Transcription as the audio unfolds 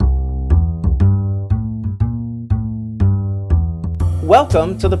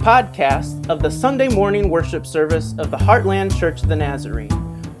Welcome to the podcast of the Sunday morning worship service of the Heartland Church of the Nazarene.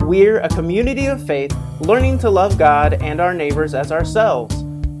 We're a community of faith learning to love God and our neighbors as ourselves.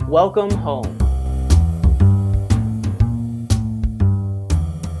 Welcome home.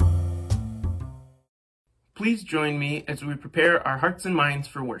 Please join me as we prepare our hearts and minds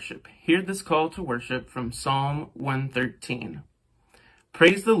for worship. Hear this call to worship from Psalm 113.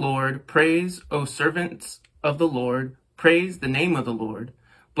 Praise the Lord, praise, O servants of the Lord, praise the name of the Lord.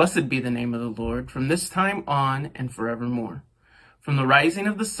 Blessed be the name of the Lord, from this time on and forevermore. From the rising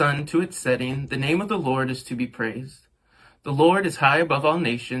of the sun to its setting, the name of the Lord is to be praised. The Lord is high above all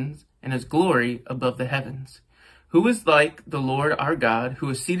nations, and his glory above the heavens. Who is like the Lord our God, who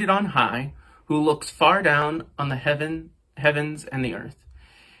is seated on high, who looks far down on the heavens and the earth?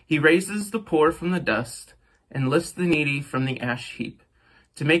 He raises the poor from the dust, and lifts the needy from the ash heap,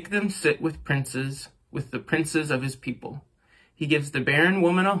 to make them sit with the princes of his people. He gives the barren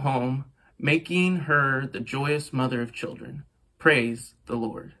woman a home, making her the joyous mother of children. Praise the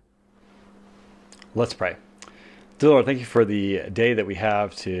Lord. Let's pray. Dear Lord, thank you for the day that we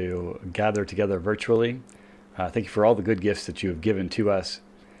have to gather together virtually. Thank you for all the good gifts that you have given to us.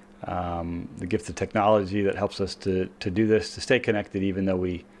 The gift of technology that helps us to do this, to stay connected even though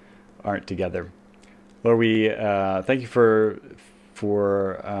we aren't together. Lord, we thank you for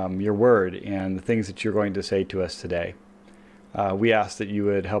your word and the things that you're going to say to us today. We ask that you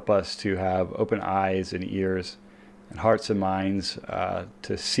would help us to have open eyes and ears and hearts and minds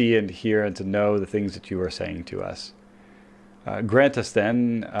to see and hear and to know the things that you are saying to us. Grant us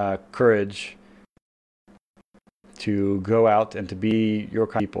then courage to go out and to be your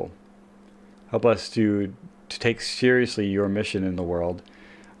kind of people. Help us to take seriously your mission in the world.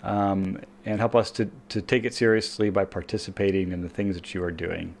 And help us to take it seriously by participating in the things that you are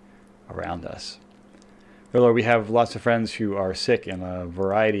doing around us. Lord, we have lots of friends who are sick in a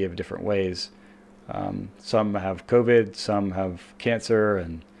variety of different ways. Some have COVID, some have cancer,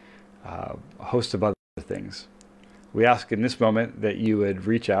 and a host of other things. We ask in this moment that you would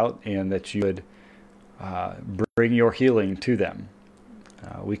reach out and that you would bring your healing to them.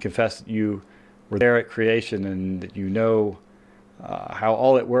 We confess that you were there at creation and that you know how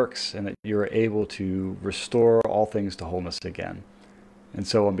all it works, and that you're able to restore all things to wholeness again. And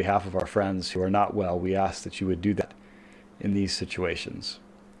so on behalf of our friends who are not well, we ask that you would do that in these situations.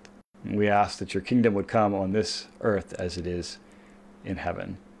 And we ask that your kingdom would come on this earth as it is in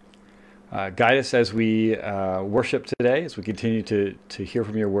heaven. Guide us as we worship today, as we continue to hear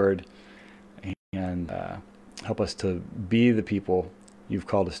from your word, and help us to be the people you've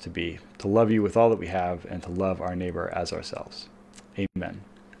called us to be, to love you with all that we have, and to love our neighbor as ourselves. Amen.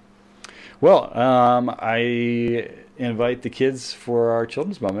 Well, I invite the kids for our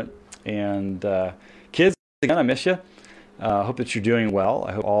children's moment. And kids, again, I miss you. I hope that you're doing well.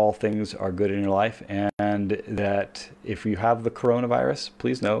 I hope all things are good in your life. And that if you have the coronavirus,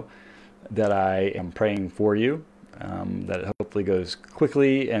 please know that I am praying for you, that it hopefully goes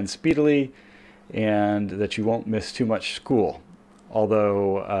quickly and speedily, and that you won't miss too much school.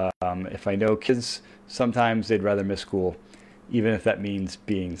 Although, if I know kids, sometimes they'd rather miss school, even if that means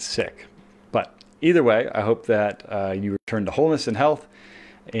being sick. But either way, I hope that you return to wholeness and health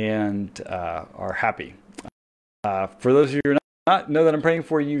and are happy. For those of you who are not, know that I'm praying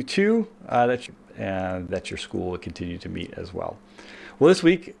for you too, that your school will continue to meet as well. Well, this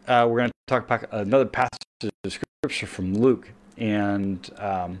week we're going to talk about another passage of scripture from Luke, and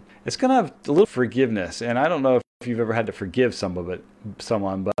it's going to have a little forgiveness. And I don't know if you've ever had to forgive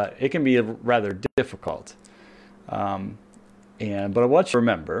someone, but it can be rather difficult. But I want you to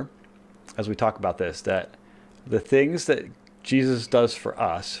remember, as we talk about this, that the things that Jesus does for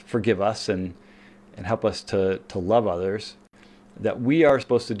us, forgive us and help us to love others, that we are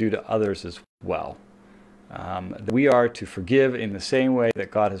supposed to do to others as well. That we are to forgive in the same way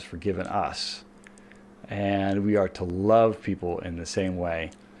that God has forgiven us. And we are to love people in the same way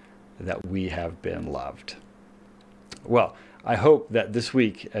that we have been loved. Well, I hope that this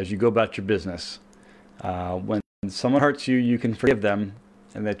week, as you go about your business, when someone hurts you, you can forgive them,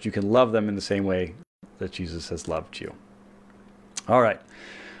 and that you can love them in the same way that Jesus has loved you. All right.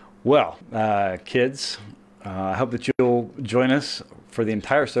 Well, kids, I hope that you'll join us for the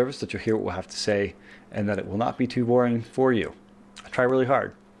entire service, that you'll hear what we'll have to say, and that it will not be too boring for you. I try really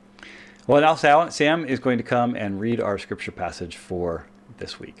hard. Well, now Sam is going to come and read our scripture passage for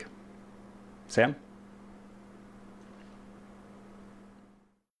this week. Sam?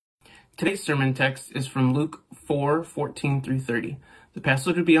 Today's sermon text is from Luke 4:14 through 30. The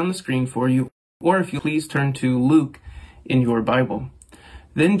passage will be on the screen for you, or if you please turn to Luke in your Bible.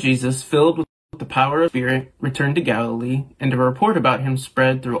 Then Jesus, filled with the power of the Spirit, returned to Galilee, and a report about him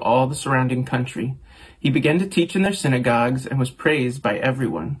spread through all the surrounding country. He began to teach in their synagogues and was praised by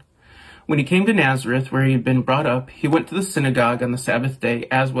everyone. When he came to Nazareth, where he had been brought up, he went to the synagogue on the Sabbath day,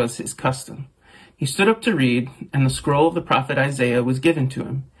 as was his custom. He stood up to read, and the scroll of the prophet Isaiah was given to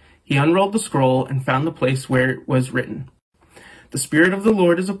him. He unrolled the scroll and found the place where it was written, "The Spirit of the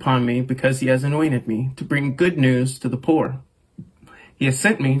Lord is upon me, because he has anointed me to bring good news to the poor. He has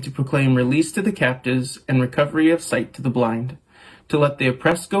sent me to proclaim release to the captives and recovery of sight to the blind, to let the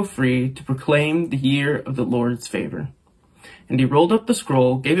oppressed go free, to proclaim the year of the Lord's favor." And he rolled up the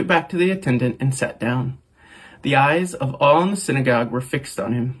scroll, gave it back to the attendant, and sat down. The eyes of all in the synagogue were fixed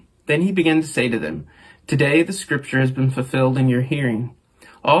on him. Then he began to say to them, "Today the scripture has been fulfilled in your hearing."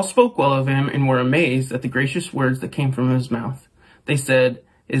 All spoke well of him and were amazed at the gracious words that came from his mouth. They said,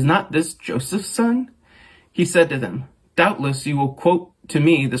 "Is not this Joseph's son?" He said to them, "Doubtless you will quote to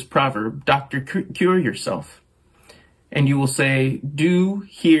me this proverb, 'Doctor, cure yourself.' And you will say, 'Do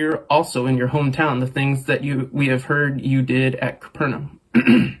here also in your hometown the things that we have heard you did at Capernaum.'"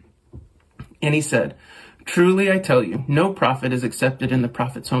 And he said, "Truly I tell you, no prophet is accepted in the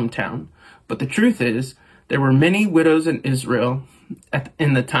prophet's hometown. But the truth is, there were many widows in Israel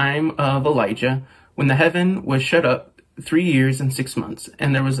in the time of Elijah, when the heaven was shut up 3 years and 6 months,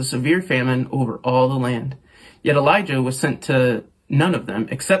 and there was a severe famine over all the land. Yet Elijah was sent to none of them,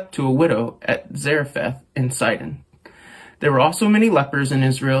 except to a widow at Zarephath in Sidon. There were also many lepers in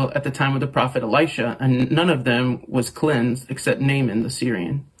Israel at the time of the prophet Elisha, and none of them was cleansed except Naaman the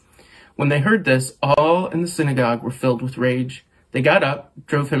Syrian." When they heard this, all in the synagogue were filled with rage. They got up,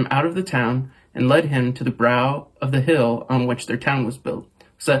 drove him out of the town, and led him to the brow of the hill on which their town was built,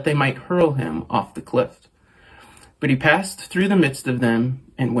 so that they might hurl him off the cliff. But he passed through the midst of them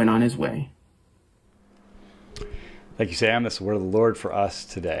and went on his way. Thank you, Sam. That's the word of the Lord for us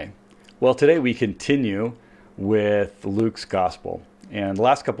today. Well, today we continue with Luke's gospel. And the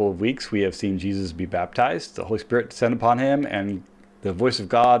last couple of weeks, we have seen Jesus be baptized, the Holy Spirit descend upon him, and the voice of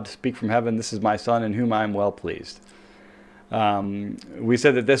God speak from heaven, "This is my Son, in whom I am well pleased." We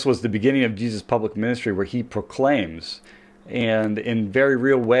said that this was the beginning of Jesus' public ministry, where he proclaims and in very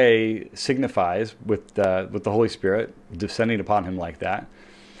real way signifies with the Holy Spirit descending upon him like that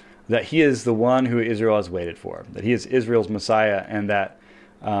he is the one who Israel has waited for, that he is Israel's Messiah, and that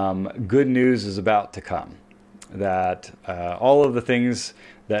good news is about to come, that all of the things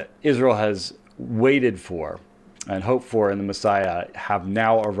that Israel has waited for and hoped for in the Messiah have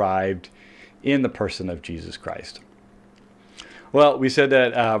now arrived in the person of Jesus Christ. Well, we said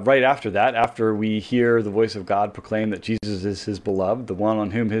that right after that, after we hear the voice of God proclaim that Jesus is his beloved, the one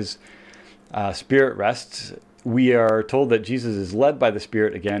on whom his Spirit rests, we are told that Jesus is led by the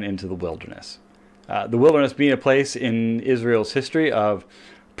Spirit again into the wilderness. The wilderness being a place in Israel's history of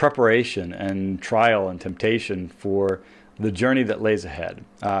preparation and trial and temptation for the journey that lays ahead,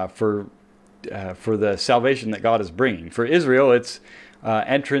 for the salvation that God is bringing. For Israel, it's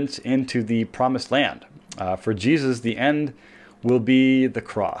entrance into the promised land. For Jesus, the end will be the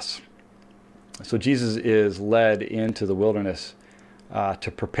cross. So Jesus is led into the wilderness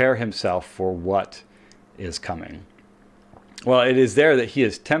to prepare himself for what is coming. Well, it is there that he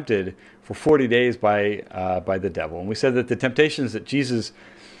is tempted for 40 days by the devil. And we said that the temptations that Jesus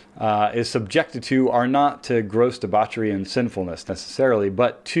is subjected to are not to gross debauchery and sinfulness necessarily,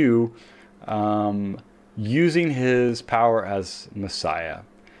 but to using his power as Messiah.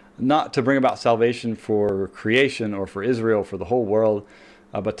 Not to bring about salvation for creation or for Israel, for the whole world,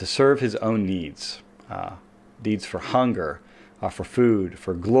 but to serve his own needs. Needs for hunger, for food,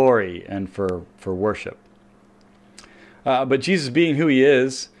 for glory, and for worship. But Jesus, being who he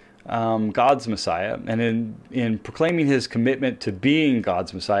is, God's Messiah, and in proclaiming his commitment to being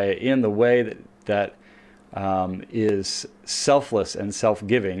God's Messiah in the way that is selfless and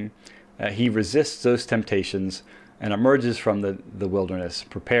self-giving, he resists those temptations and emerges from the wilderness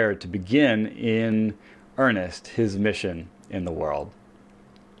prepared to begin in earnest his mission in the world.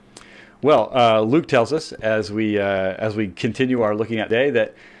 Well, Luke tells us as we continue our looking at today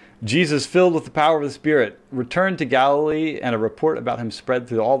that Jesus, filled with the power of the Spirit, returned to Galilee, and a report about him spread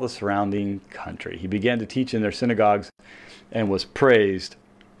through all the surrounding country. He began to teach in their synagogues and was praised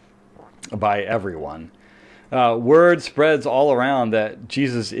by everyone. Word spreads all around that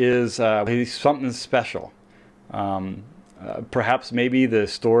Jesus is he's something special. Perhaps maybe the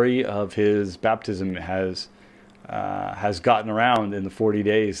story of his baptism has gotten around in the 40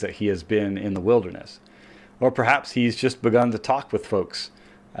 days that he has been in the wilderness. Or perhaps he's just begun to talk with folks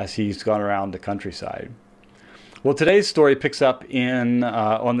as he's gone around the countryside. Well, today's story picks up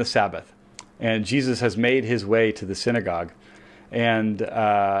on the Sabbath, and Jesus has made his way to the synagogue.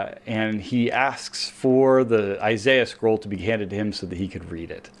 and he asks for the Isaiah scroll to be handed to him so that he could read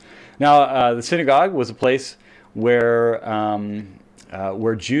it. Now, the synagogue was a place where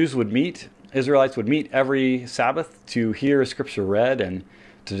Jews would meet, Israelites would meet every Sabbath to hear Scripture read and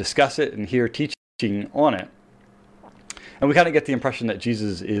to discuss it and hear teaching on it. And we kind of get the impression that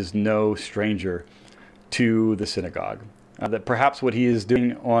Jesus is no stranger to the synagogue. That perhaps what he is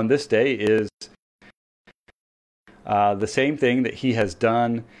doing on this day is the same thing that he has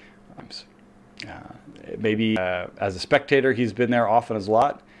done. Maybe as a spectator, he's been there often as a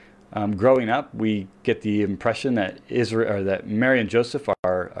lot. Growing up, we get the impression that that Mary and Joseph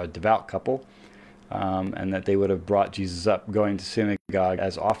are a devout couple, and that they would have brought Jesus up going to synagogue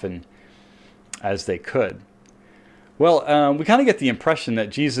as often as they could. Well, we kind of get the impression that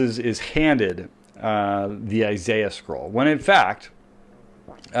Jesus is handed the Isaiah scroll, when in fact,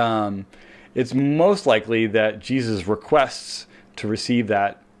 it's most likely that Jesus requests to receive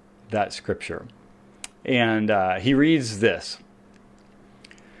that scripture. And he reads this: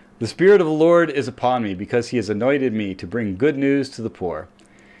 "The Spirit of the Lord is upon me, because he has anointed me to bring good news to the poor.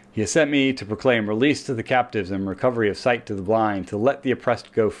 He has sent me to proclaim release to the captives and recovery of sight to the blind, to let the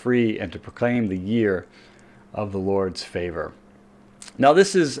oppressed go free, and to proclaim the year of the Lord's favor." Now,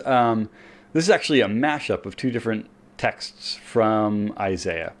 this is actually a mashup of two different texts from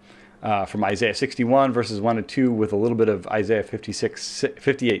Isaiah. From Isaiah 61 verses 1 and 2 with a little bit of Isaiah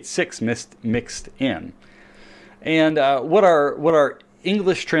 58:6 mixed in. And what our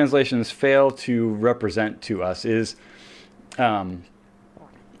English translations fail to represent to us is the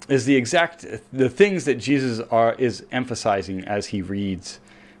things that Jesus is emphasizing as he reads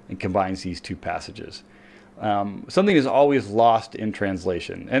and combines these two passages. Something is always lost in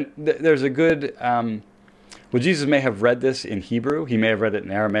translation, and there's a good. Well, Jesus may have read this in Hebrew. He may have read it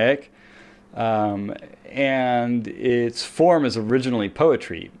in Aramaic, and its form is originally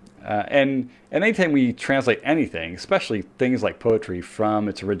poetry. And anytime we translate anything, especially things like poetry, from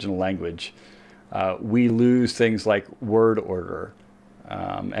its original language, we lose things like word order.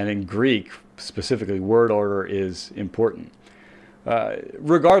 And in Greek, specifically, word order is important.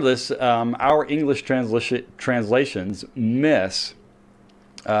 Regardless, our English translations miss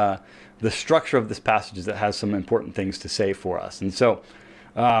the structure of this passage that has some important things to say for us. And so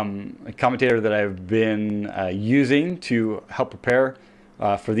a commentator that I've been using to help prepare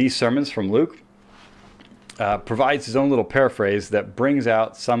for these sermons from Luke provides his own little paraphrase that brings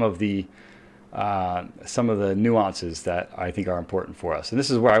out some of the nuances that I think are important for us. And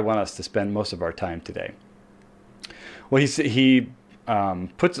this is where I want us to spend most of our time today. Well, he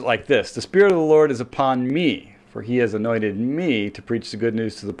puts it like this: "The Spirit of the Lord is upon me, for he has anointed me to preach the good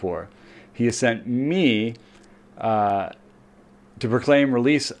news to the poor. He has sent me to proclaim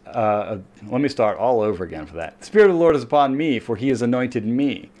release." Let me start all over again for that. "The Spirit of the Lord is upon me, for he has anointed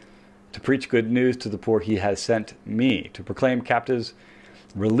me to preach good news to the poor. He has sent me to proclaim captives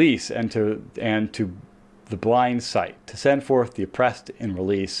release and to the blind sight, to send forth the oppressed in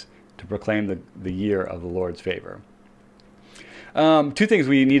release, to proclaim the year of the Lord's favor." Two things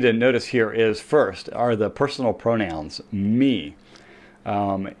we need to notice here is, first, are the personal pronouns, me.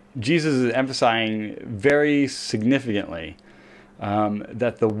 Jesus is emphasizing very significantly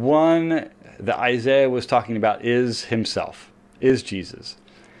that the one that Isaiah was talking about is himself, is Jesus.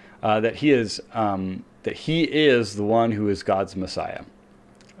 That he is the one who is God's Messiah.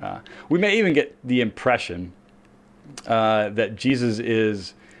 We may even get the impression that Jesus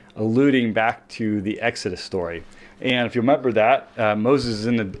is alluding back to the Exodus story. And if you remember that, Moses is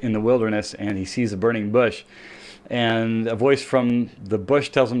in the wilderness and he sees a burning bush, and a voice from the bush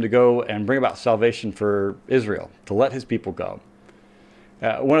tells him to go and bring about salvation for Israel, to let his people go.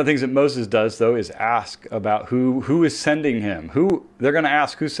 One of the things that Moses does, though, is ask about who is sending him. They're going to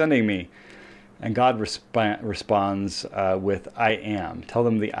ask, "Who's sending me?" And God responds with, "I am." Tell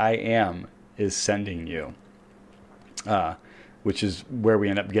them the "I am" is sending you. Which is where we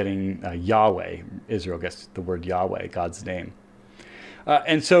end up getting Yahweh. Israel gets the word Yahweh, God's name.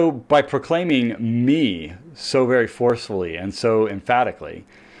 And so by proclaiming me so very forcefully and so emphatically,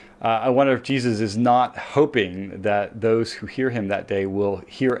 I wonder if Jesus is not hoping that those who hear him that day will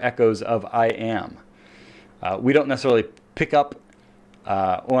hear echoes of "I am." We don't necessarily pick up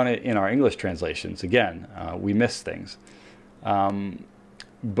on it in our English translations. Again, we miss things.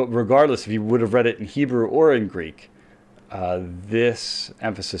 But regardless, if you would have read it in Hebrew or in Greek, this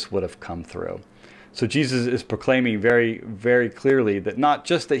emphasis would have come through. So Jesus is proclaiming very, very clearly that not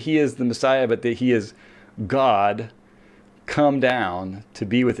just that he is the Messiah, but that he is God come down to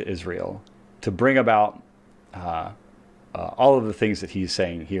be with Israel, to bring about all of the things that he's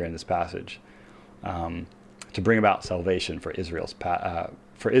saying here in this passage, to bring about salvation for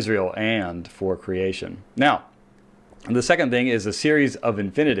Israel and for creation. Now, the second thing is a series of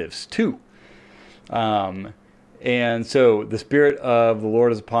infinitives, too. And so the Spirit of the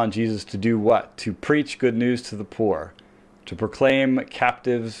Lord is upon Jesus to do what? To preach good news to the poor, to proclaim the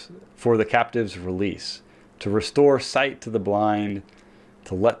captives' release, to restore sight to the blind,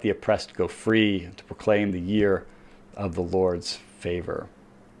 to let the oppressed go free, to proclaim the year of the Lord's favor.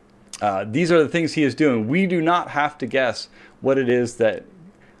 These are the things he is doing. We do not have to guess what it is that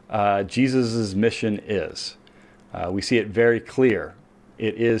Jesus' mission is. We see it very clear.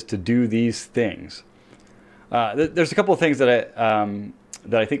 It is to do these things. There's a couple of things that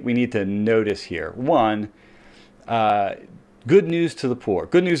I think we need to notice here. One, good news to the poor.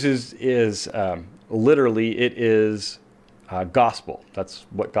 Good news is literally, it is gospel. That's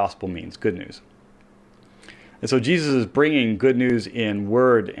what gospel means, good news. And so Jesus is bringing good news in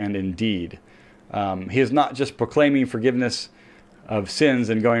word and in deed. He is not just proclaiming forgiveness of sins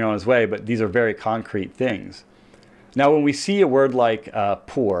and going on his way, but these are very concrete things. Now, when we see a word like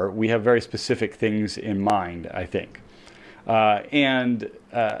poor, we have very specific things in mind, I think. And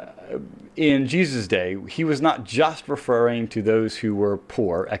in Jesus' day, he was not just referring to those who were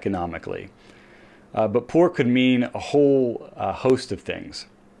poor economically, but poor could mean a whole host of things.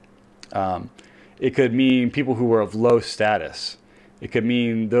 It could mean people who were of low status. It could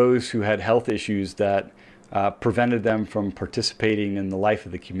mean those who had health issues that prevented them from participating in the life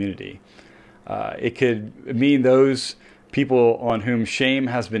of the community. It could mean those people on whom shame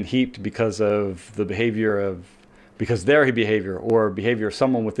has been heaped because of their behavior or behavior of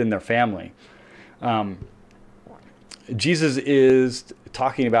someone within their family. Jesus is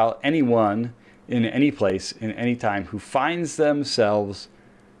talking about anyone in any place, in any time, who finds themselves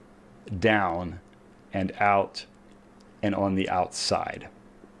down and out and on the outside.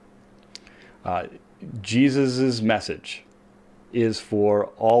 Jesus' message is for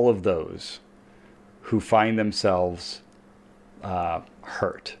all of those who find themselves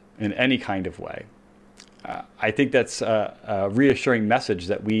hurt in any kind of way. I think that's a reassuring message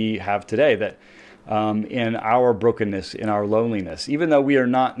that we have today, that in our brokenness, in our loneliness, even though we are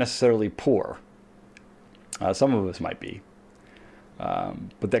not necessarily poor, some of us might be,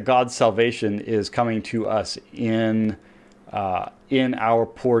 but that God's salvation is coming to us in our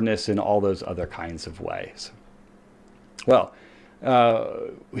poorness in all those other kinds of ways. Well,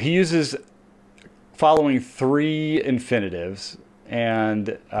 he uses following three infinitives,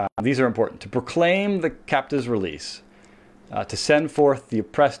 and these are important: to proclaim the captive's release, to send forth the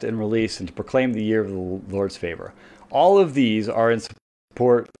oppressed and release, and to proclaim the year of the Lord's favor. All of these are in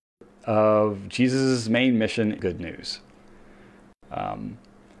support of Jesus' main mission, good news.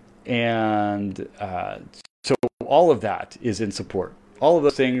 So all of that is in support. All of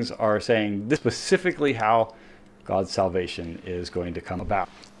those things are saying this specifically how God's salvation is going to come about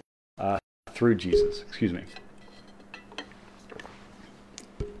through Jesus. Excuse me.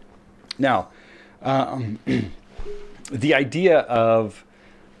 Now, the idea of,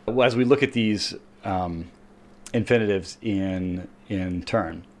 as we look at these infinitives in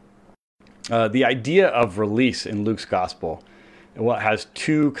turn, the idea of release in Luke's gospel, what has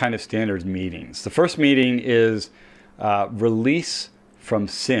two kind of standard meanings. The first meaning is release from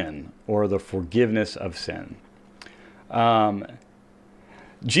sin, or the forgiveness of sin.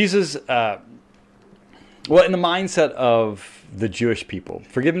 Jesus, in the mindset of the Jewish people,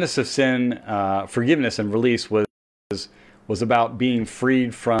 forgiveness of sin, forgiveness and release was about being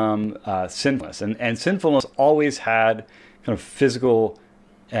freed from sinfulness, and sinfulness always had kind of physical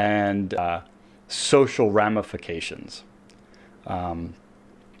and social ramifications. And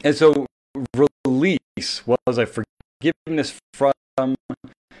so release was a forgiveness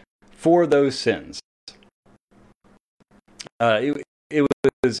for those sins. It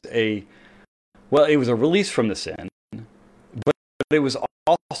was a release from the sin, but it was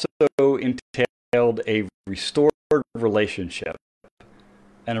also entailed a restored relationship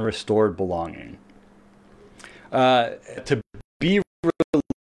and a restored belonging. To be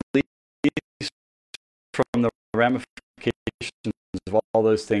released from the ramifications of all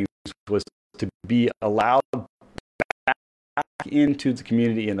those things was to be allowed back into the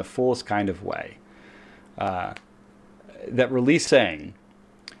community in the fullest kind of way. That release saying,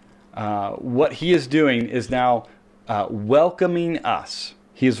 what he is doing is now welcoming us.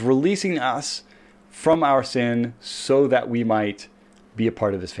 He is releasing us from our sin so that we might be a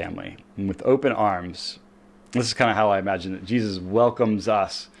part of his family. And with open arms, this is kind of how I imagine that Jesus welcomes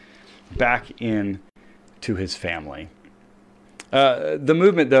us back in to his family. The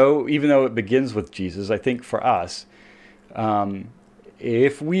movement, though, even though it begins with Jesus, I think for us,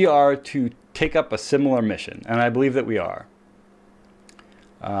 if we are to take up a similar mission, and I believe that we are.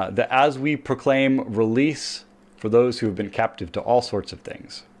 That as we proclaim release for those who have been captive to all sorts of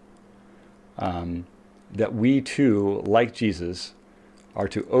things, that we too, like Jesus, are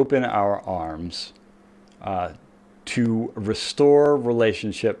to open our arms to restore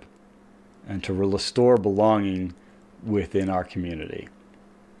relationship and to restore belonging within our community.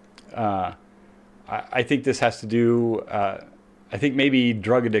 I think this has to do, I think maybe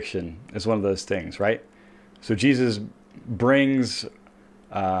drug addiction is one of those things, right? So Jesus brings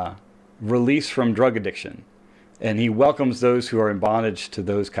release from drug addiction, and he welcomes those who are in bondage to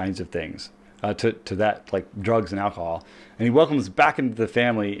those kinds of things, to that, like drugs and alcohol, and he welcomes back into the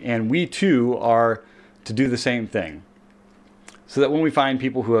family, and we too are to do the same thing. So that when we find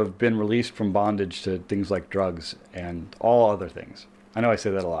people who have been released from bondage to things like drugs and all other things, I know I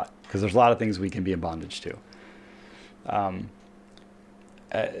say that a lot, because there's a lot of things we can be in bondage to,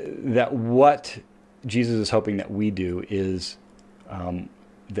 that what Jesus is hoping that we do is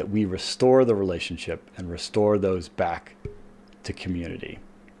that we restore the relationship and restore those back to community.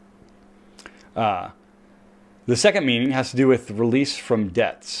 The second meaning has to do with release from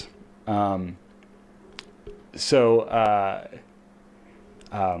debts. So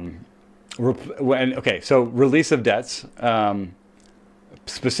release of debts,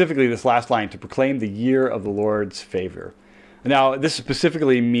 specifically this last line, to proclaim the year of the Lord's favor. Now, this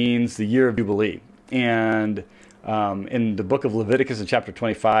specifically means the year of Jubilee. And in the book of Leviticus in chapter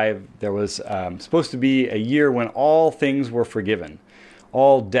 25, there was supposed to be a year when all things were forgiven.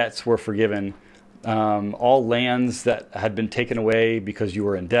 All debts were forgiven. All lands that had been taken away because you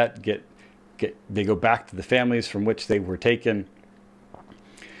were in debt, they go back to the families from which they were taken.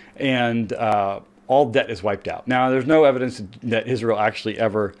 And all debt is wiped out. Now, there's no evidence that Israel actually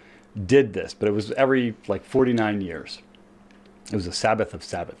ever did this, but it was every 49 years. It was a Sabbath of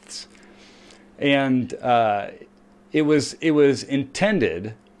Sabbaths. And it was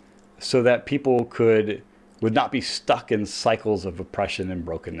intended so that people would not be stuck in cycles of oppression and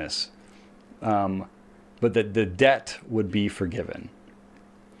brokenness, but that the debt would be forgiven.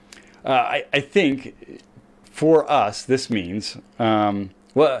 I think for us, this means,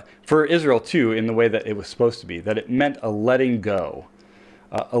 for Israel too, in the way that it was supposed to be, that it meant a letting go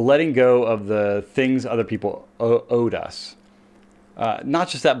of the things other people owed us. Not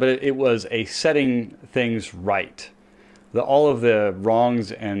just that, but it was a setting things right. That all of the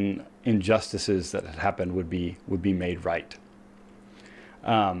wrongs and injustices that had happened would be made right.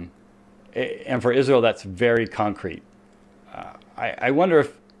 And for Israel, that's very concrete. I wonder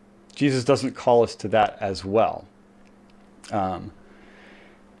if Jesus doesn't call us to that as well.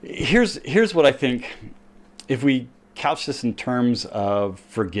 Here's what I think, if we couch this in terms of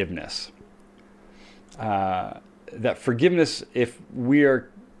forgiveness. That forgiveness, if we are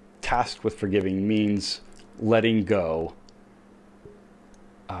tasked with forgiving, means letting go.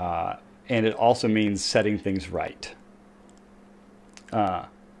 And it also means setting things right.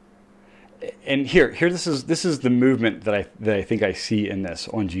 And here, this is the movement that I think I see in this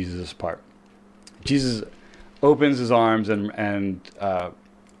on Jesus' part. Jesus opens his arms and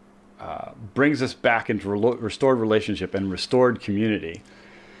brings us back into restored relationship and restored community.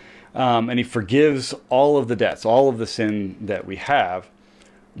 And he forgives all of the debts, all of the sin that we have,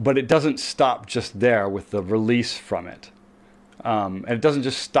 but it doesn't stop just there with the release from it. And it doesn't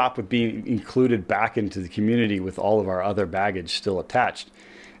just stop with being included back into the community with all of our other baggage still attached.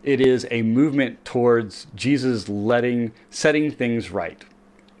 It is a movement towards Jesus setting things right.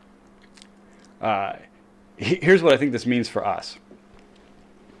 Here's what I think this means for us.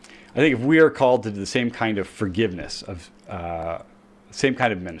 I think if we are called to do the same kind of forgiveness, same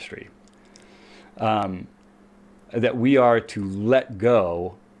kind of ministry, that we are to let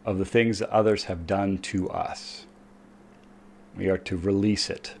go of the things that others have done to us. We are to release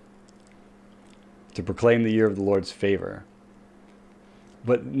it, to proclaim the year of the Lord's favor.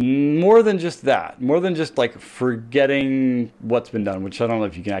 But more than just that, more than just forgetting what's been done, which I don't know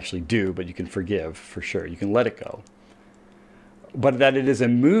if you can actually do, but you can forgive for sure. You can let it go. But that it is a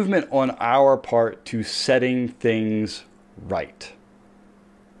movement on our part to setting things right.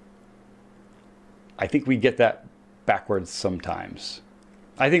 I think we get that backwards sometimes.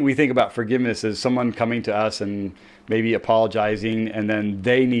 I think we think about forgiveness as someone coming to us and maybe apologizing, and then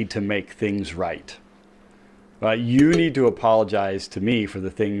they need to make things right. You need to apologize to me for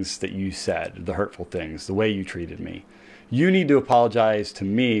the things that you said, the hurtful things, the way you treated me. You need to apologize to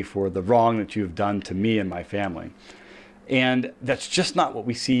me for the wrong that you have done to me and my family. And that's just not what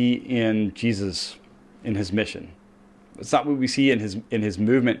we see in Jesus, in his mission. It's not what we see in his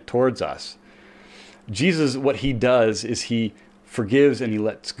movement towards us. Jesus, what he does is he forgives and he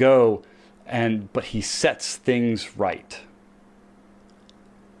lets go but he sets things right.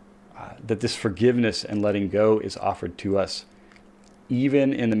 That this forgiveness and letting go is offered to us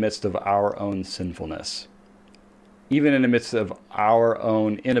even in the midst of our own sinfulness, even in the midst of our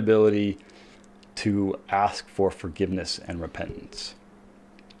own inability to ask for forgiveness and repentance.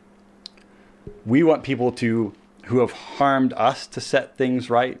 We want people who have harmed us to set things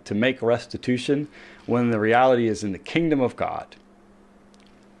right, to make restitution, when the reality is in the kingdom of God.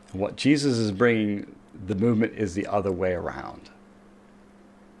 What Jesus is bringing, the movement is the other way around.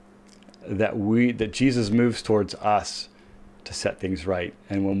 That Jesus moves towards us to set things right.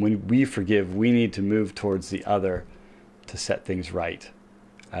 And when we forgive, we need to move towards the other to set things right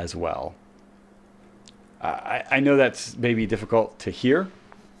as well. I know that's maybe difficult to hear,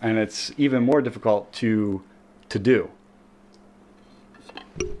 and it's even more difficult to do.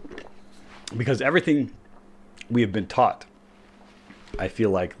 Because everything we have been taught, I feel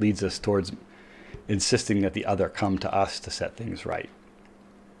like, leads us towards insisting that the other come to us to set things right.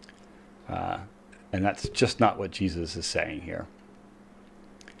 And that's just not what Jesus is saying here.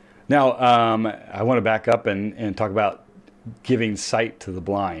 Now, I want to back up and talk about giving sight to the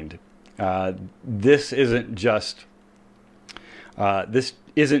blind. This isn't just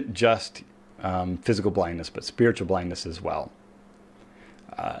physical blindness, but spiritual blindness as well.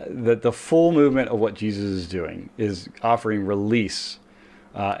 The full movement of what Jesus is doing is offering release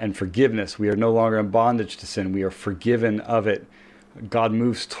and forgiveness. We are no longer in bondage to sin. We are forgiven of it. God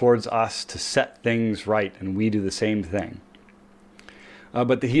moves towards us to set things right, and we do the same thing.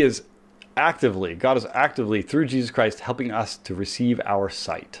 But God is actively, through Jesus Christ, helping us to receive our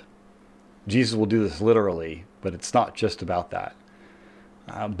sight. Jesus will do this literally, but it's not just about that.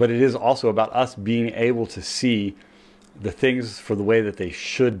 But it is also about us being able to see the things for the way that they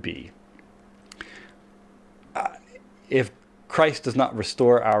should be. If Christ does not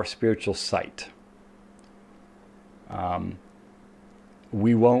restore our spiritual sight,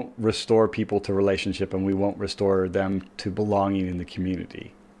 we won't restore people to relationship, and we won't restore them to belonging in the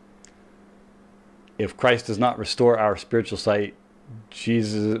community. If Christ does not restore our spiritual sight,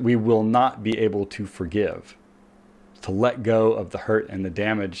 we will not be able to forgive, to let go of the hurt and the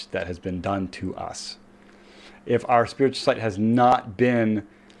damage that has been done to us. If our spiritual sight has not been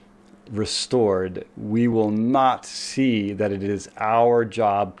restored, we will not see that it is our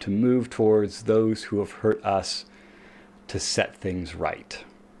job to move towards those who have hurt us to set things right.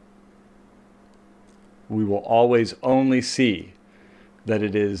 We will always only see that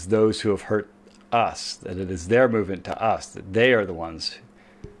it is those who have hurt us, that it is their movement to us, that they are the ones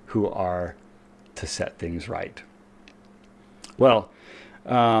who are to set things right. Well,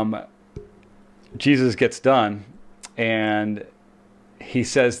 Jesus gets done, and he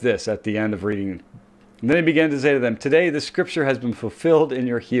says this at the end of reading. And then he began to say to them, "Today the scripture has been fulfilled in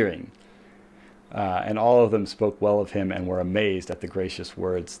your hearing." And all of them spoke well of him and were amazed at the gracious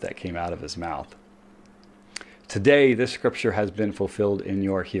words that came out of his mouth. Today this scripture has been fulfilled in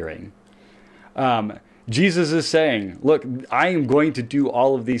your hearing. Jesus is saying, look, I am going to do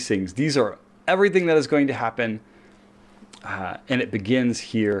all of these things. These are everything that is going to happen. And it begins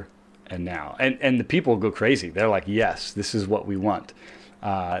here and now. And the people go crazy. They're like, yes, this is what we want.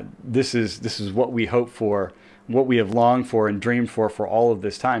 This is what we hope for, what we have longed for and dreamed for all of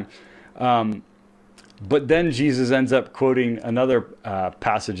this time. But then Jesus ends up quoting another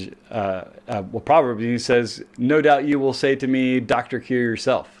passage, Proverbs. He says, "No doubt you will say to me, 'Doctor, cure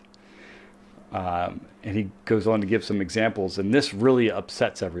yourself.'" And he goes on to give some examples, and this really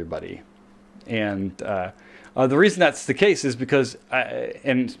upsets everybody. And the reason that's the case is because,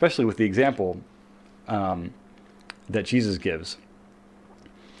 and especially with the example that Jesus gives,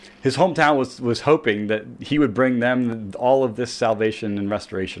 his hometown was hoping that he would bring them all of this salvation and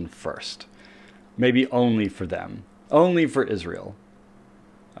restoration first. Maybe only for them, only for Israel.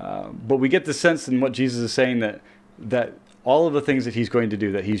 But we get the sense in what Jesus is saying that all of the things that he's going to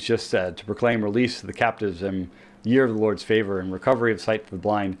do, that he's just said, to proclaim release to the captives and year of the Lord's favor and recovery of sight to the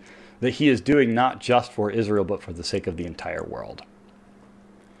blind, that he is doing not just for Israel, but for the sake of the entire world.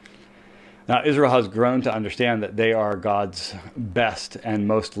 Now, Israel has grown to understand that they are God's best and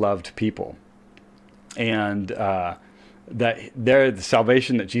most loved people. And that the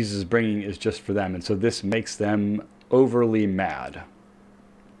salvation that Jesus is bringing is just for them. And so this makes them overly mad.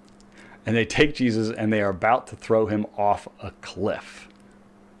 And they take Jesus and they are about to throw him off a cliff.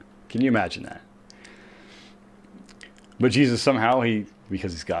 Can you imagine that? But Jesus somehow,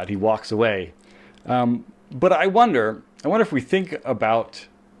 because he's God, he walks away. But I wonder if we think about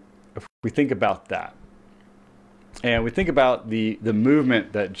that. And we think about the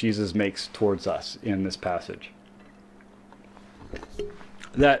movement that Jesus makes towards us in this passage.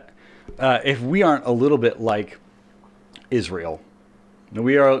 That if we aren't a little bit like Israel,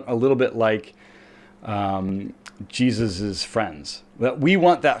 we are a little bit like Jesus's friends. That we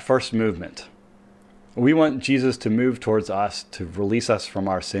want that first movement. We want Jesus to move towards us, to release us from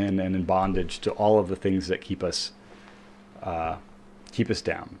our sin and in bondage to all of the things that keep us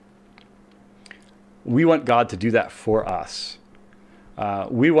down. We want God to do that for us.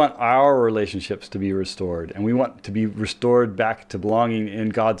 We want our relationships to be restored, and we want to be restored back to belonging in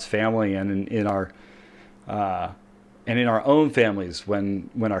God's family and in our own families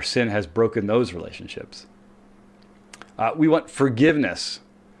when our sin has broken those relationships. We want forgiveness.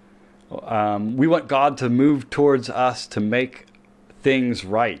 We want God to move towards us to make things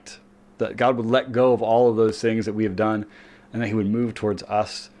right. That God would let go of all of those things that we have done, and that he would move towards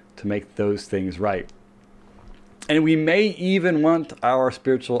us to make those things right. And we may even want our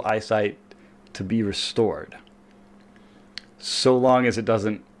spiritual eyesight to be restored, so long as it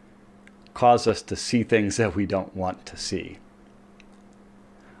doesn't cause us to see things that we don't want to see.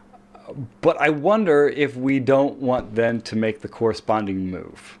 But I wonder if we don't want then to make the corresponding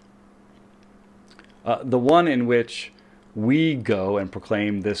move. The one in which we go and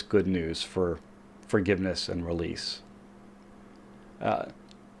proclaim this good news for forgiveness and release.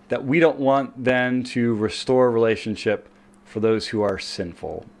 That we don't want then to restore relationship for those who are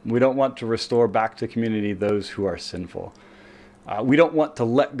sinful. We don't want to restore back to community those who are sinful. We don't want to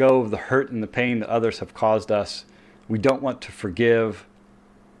let go of the hurt and the pain that others have caused us. We don't want to forgive.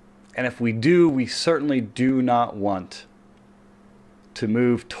 And if we do, we certainly do not want to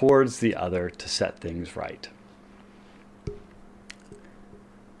move towards the other to set things right.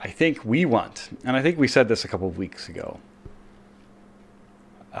 I think we want, and I think we said this a couple of weeks ago,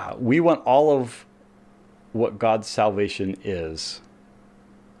 we want all of what God's salvation is,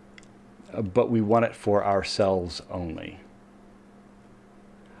 but we want it for ourselves only.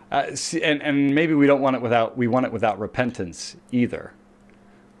 And maybe we don't want it without repentance either.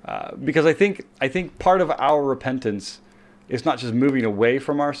 Because I think part of our repentance is not just moving away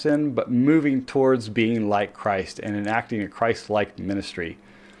from our sin, but moving towards being like Christ and enacting a Christ-like ministry,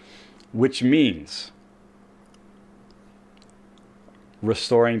 which means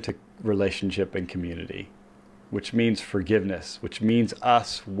restoring to relationship and community, which means forgiveness, which means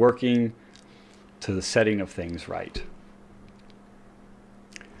us working to the setting of things right.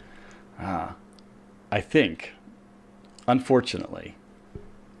 I think, unfortunately,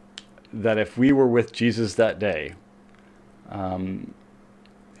 that if we were with Jesus that day,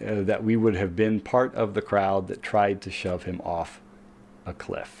 that we would have been part of the crowd that tried to shove him off a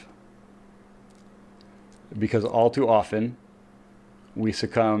cliff. Because all too often, we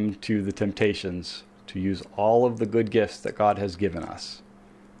succumb to the temptations to use all of the good gifts that God has given us,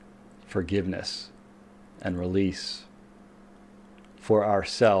 forgiveness and release, for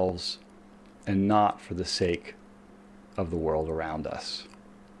ourselves and not for the sake of the world around us.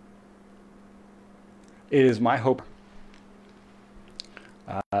 It is my hope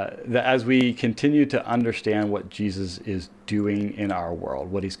that as we continue to understand what Jesus is doing in our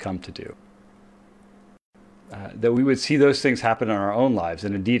world, what he's come to do, that we would see those things happen in our own lives,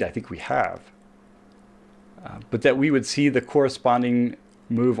 and indeed I think we have, but that we would see the corresponding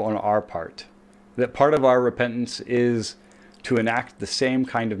move on our part, that part of our repentance is to enact the same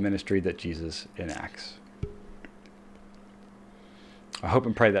kind of ministry that Jesus enacts. I hope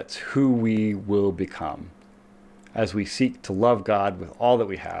and pray that's who we will become as we seek to love God with all that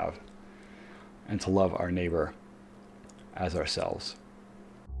we have and to love our neighbor as ourselves.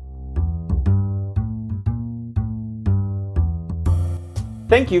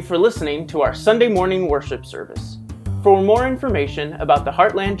 Thank you for listening to our Sunday morning worship service. For more information about the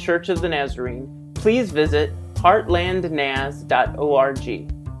Heartland Church of the Nazarene, please visit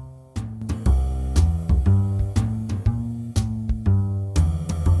heartlandnaz.org.